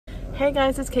Hey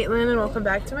guys, it's Katelyn and welcome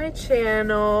back to my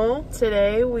channel.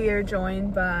 Today we are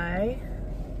joined by,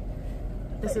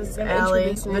 this is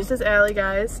Allie. This is Allie,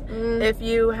 guys. If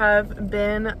you have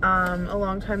been a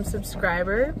long-time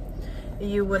subscriber,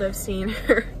 you would have seen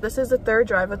her. This is the third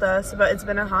drive with us, but it's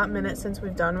been a hot minute since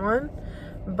we've done one.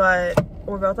 But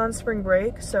we're both on spring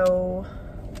break, so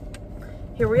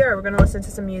here we are. We're gonna listen to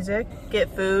some music,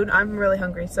 get food. I'm really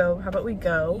hungry, so how about we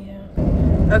go? Yeah.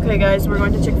 Okay guys, we're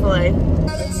going to Chick-fil-A.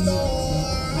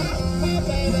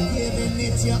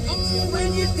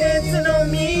 When you're dancing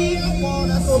on me, hold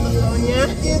the phone, yeah?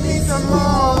 Give me some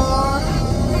more.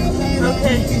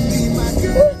 Okay.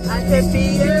 I can be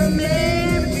your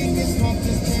man.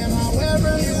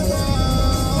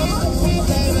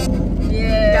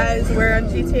 Yeah. Guys, we're on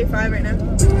GTA 5 right now.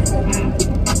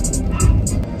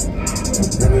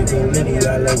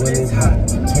 I love when it's hot.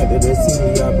 Turn to the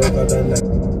city, I broke up the night.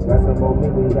 Got some more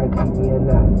memories that keep me in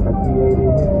line. I created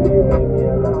history, it made me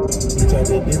alive. He tried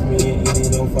to diss me and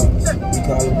eat no fox. We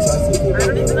call him trusted. I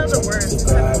don't even know the words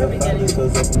except for the beginning.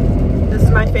 This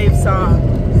is my fave song.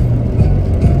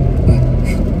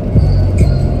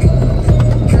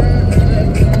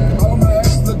 All my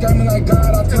exes look at me like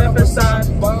God. I turn up a side.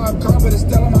 Bob Carpet is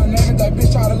still on my name. That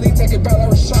bitch try to leave, take it back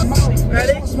like a shot mouth.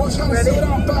 Ready? Ready?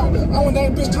 I want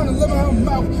that bitch trying to live in her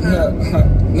mouth. Yeah.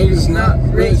 Niggas not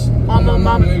rich. On my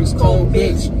mama, niggas cold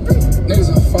bitch. Niggas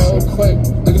will fall quick.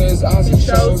 Look at his eyes, he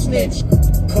show snitch.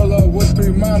 Pull up with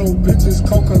 3 model bitches,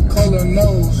 Coca-Cola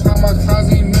nose. Got my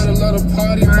cousin middle of the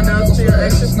party. My nose to your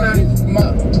ex's nut. I'm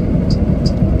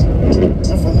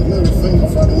from the middle finger,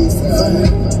 from the east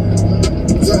side.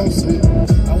 Don't sleep.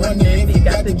 I wonder if you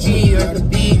got the G or the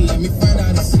B. Let me find out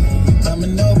and see you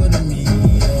coming over to me.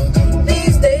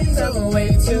 These days I'm way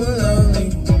too lonely.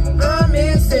 I'm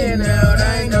missing out,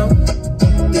 I know.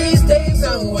 These days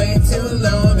I'm way too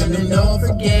alone. And I know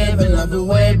forgive and love the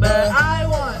way, but I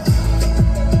want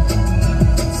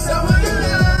someone to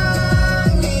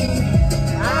love me.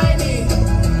 I need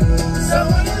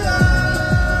someone to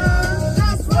love.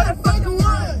 That's what I fucking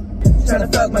want. Tryna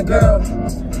fuck my girl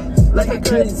like I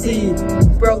couldn't see.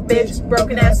 Broke bitch,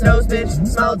 broken ass nose bitch.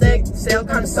 Small dick, sound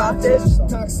kinda softish.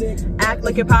 Toxic, act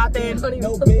like you're poppin'.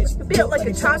 No bitch, built like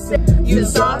a chopstick. You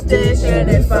softish, and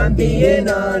if I'm being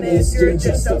honest, you're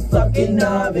just a fucking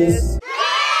novice.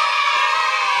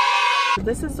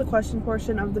 This is the question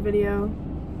portion of the video.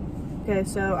 Okay,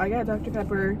 so I got Dr.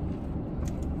 Pepper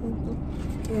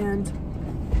and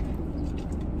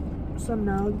some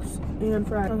nugs and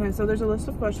fries. Okay, so there's a list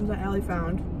of questions that Allie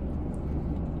found.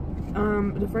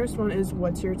 The first one is,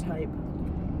 what's your type?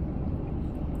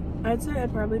 I'd say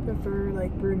I'd probably prefer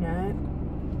like brunette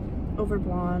over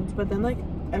blonde, but then like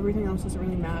everything else doesn't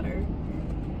really matter.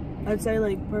 I'd say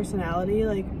like personality,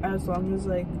 like as long as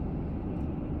like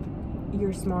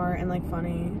you're smart and like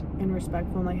funny and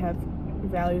respectful and like have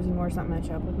values and morals that match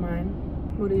up with mine.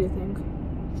 What do you think?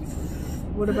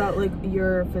 What about like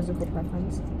your physical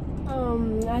preference?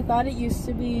 I thought it used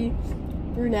to be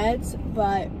brunettes,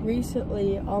 but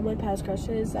recently all my past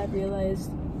crushes I've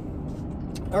realized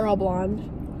are all blonde.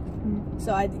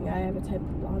 So I think I have a type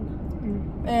of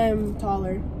blonde. And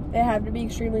taller. They have to be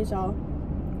extremely tall.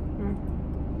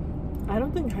 I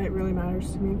don't think height really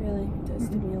matters to me. Really, it does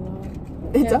to me a lot.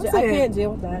 It doesn't. I can't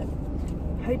deal with that.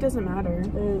 Height doesn't matter.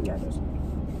 It matters.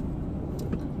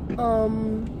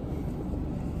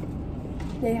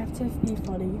 They have to be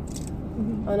funny.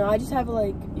 Oh no, I just have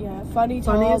like, yeah, funny,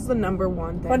 tall. Funny is the number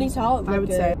one thing. Funny, tall, I would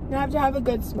say. You have to have a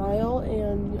good smile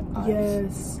and eyes.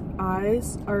 Yes,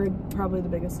 eyes are probably the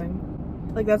biggest thing.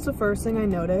 Like that's the first thing I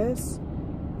notice.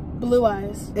 Blue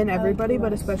eyes. In everybody, blue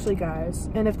but eyes. Especially guys.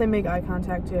 And if they make eye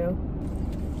contact too.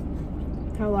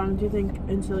 How long do you think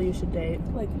until you should date?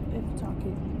 Like, if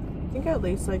talking. I think at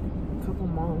least like a couple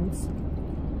months.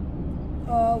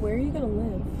 Where are you gonna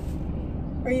live?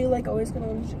 Are you like always gonna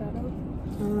live in Chicago?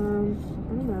 I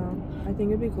don't know. I think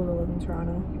it'd be cool to live in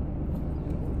Toronto.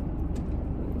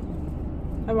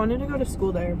 I wanted to go to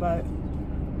school there, but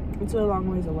it's a long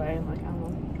ways away. Like, I don't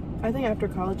know. I think after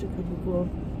college it could be cool.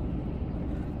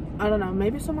 I don't know.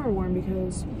 Maybe somewhere warm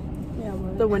because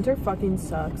the winter fucking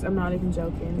sucks. I'm not even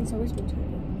joking. It's always winter.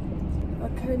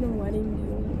 What kind of wedding do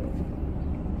you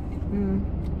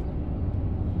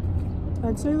want?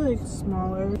 I'd say like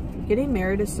smaller. Getting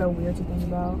married is so weird to think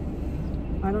about.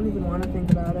 I don't even want to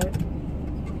think about it.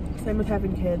 Same with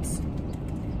having kids.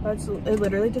 It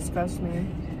literally disgusts me.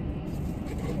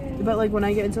 But like when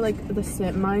I get into like the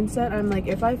simp mindset, I'm like,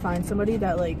 if I find somebody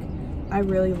that like I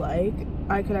really like,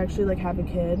 I could actually like have a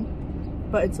kid.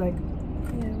 But it's like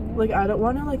I don't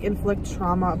want to like inflict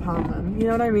trauma upon them. You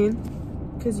know what I mean?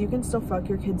 Because you can still fuck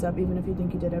your kids up even if you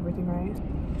think you did everything right.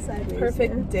 Sideways,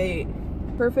 Perfect date.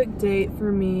 Perfect date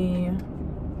for me.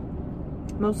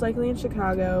 Most likely in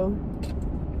Chicago.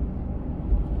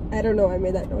 I don't know. I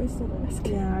made that noise. Don't ask.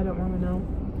 Yeah, I don't want to know.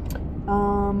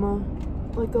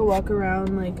 Like go walk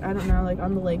around, like, I don't know, like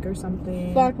on the lake or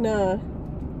something. Fuck nah.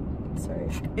 Sorry.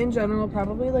 In general,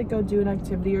 probably like go do an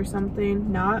activity or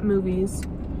something, not movies.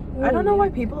 Oh, I don't know yeah. why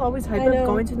people always hype up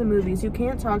going to the movies. You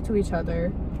can't talk to each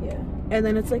other. Yeah. And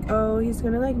then it's like, oh, he's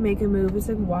gonna like make a move. It's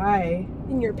like, why?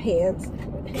 In your pants.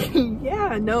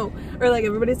 Yeah, no. Or like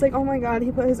everybody's like, oh my god,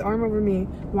 he put his arm over me.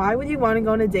 Why would you want to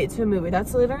go on a date to a movie?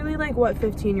 That's literally like what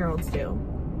 15-year-olds do.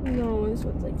 No, it's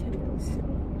what like 10-year-olds do.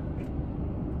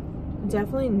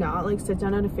 Definitely not like sit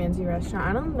down at a fancy restaurant.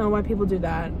 I don't know why people do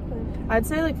that. I'd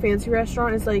say like fancy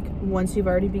restaurant is like once you've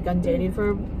already begun dating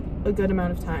for a good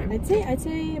amount of time. I'd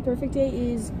say a perfect date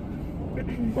is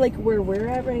like where we're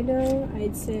at right now.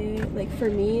 I'd say like for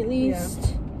me at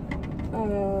least,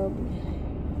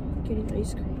 getting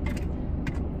ice cream.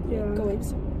 Yeah. Going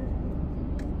somewhere.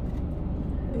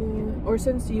 Or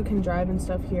since you can drive and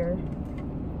stuff here,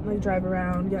 like drive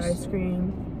around, get ice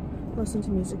cream, listen to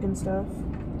music and stuff.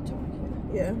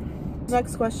 Yeah.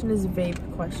 Next question is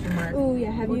vape question mark. Oh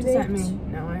yeah, have what you does that vaped?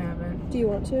 mean? No, I haven't. Do you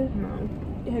want to? No.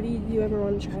 Have you ever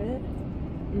want to try it?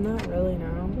 Not really,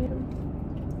 no. Yeah.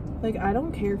 Like I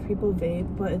don't care if people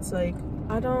vape, but it's like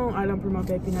I don't promote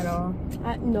vaping at all.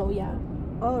 No, yeah.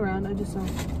 All around,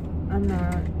 I'm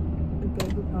not a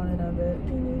big proponent of it.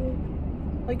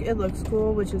 Like it looks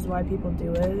cool, which is why people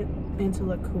do it, and to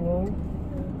look cool.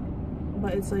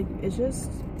 But it's like it's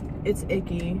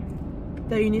icky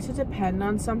that you need to depend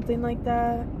on something like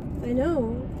that. I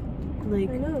know. Like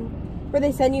I know. Where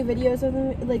they send you videos of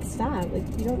them, like stop. Like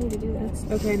you don't need to do that.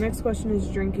 okay, next question is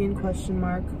drinking question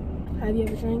mark. Have you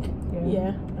ever drank?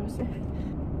 Yeah. I was there.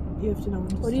 You have to know when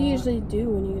to What do you stop. usually do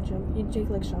when you get drunk? You take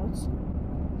like shots?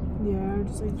 Yeah, or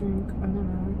just like drink, I don't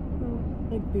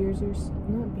know. Like beers or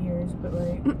not beers, but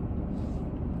like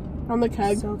On the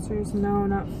keg? seltzers. No,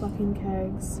 not fucking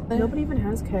kegs. Nobody even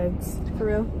has kegs. For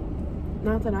real?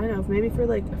 Not that I know of. Maybe for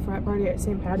like a frat party at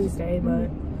St. Patty's Day, but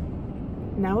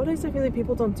nowadays I feel like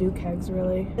people don't do kegs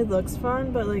really. It looks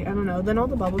fun, but like I don't know. Then all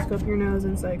the bubbles go up your nose,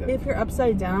 and it's like if you're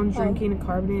upside down drinking a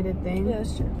carbonated thing. Yeah,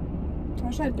 that's true. I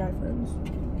wish I had guy friends.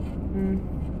 And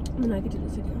then I could do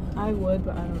this again. I would,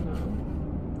 but I don't know.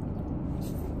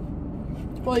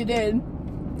 Well, you did.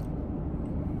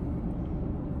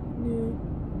 Yeah.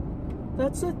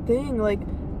 That's the thing. Like,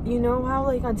 you know how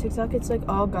like on TikTok it's like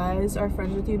all guys are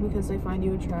friends with you because they find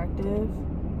you attractive.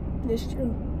 It's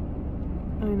true.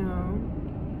 I know.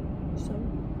 So.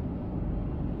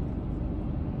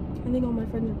 I think all my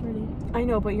friends are pretty. I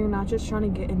know, but you're not just trying to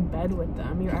get in bed with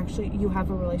them. You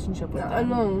have a relationship with them. I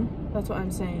know. That's what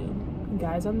I'm saying.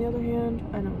 Guys, on the other hand,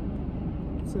 I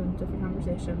don't. It's a different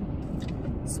conversation.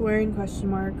 Swearing question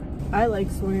mark. I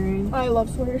like swearing. I love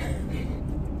swearing.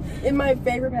 In my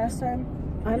favorite pastime.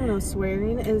 I don't know.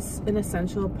 Swearing is an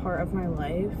essential part of my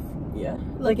life. Yeah.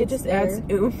 Like it just adds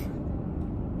oomph.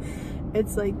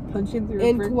 It's like punching through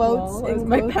a brick wall, as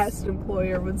my past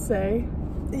employer would say.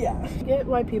 Yeah. I get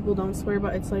why people don't swear,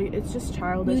 but it's like it's just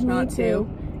childish You not need to.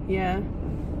 Yeah.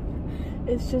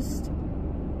 It's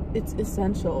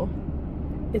essential.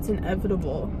 It's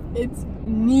inevitable. It's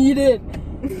needed.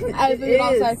 As It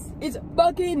outside. is. It's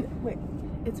fucking. Wait.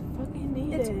 It's fucking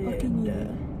needed. It's fucking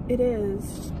needed. It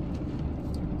is.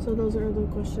 So those are the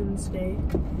questions today.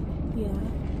 Yeah.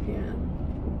 Yeah.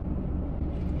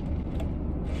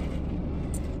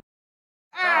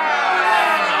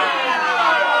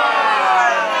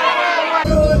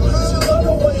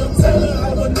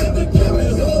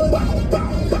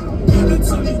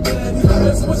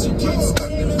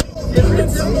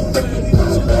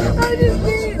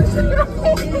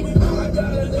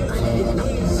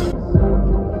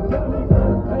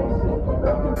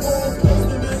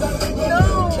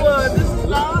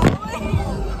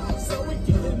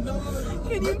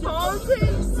 Can you pause it?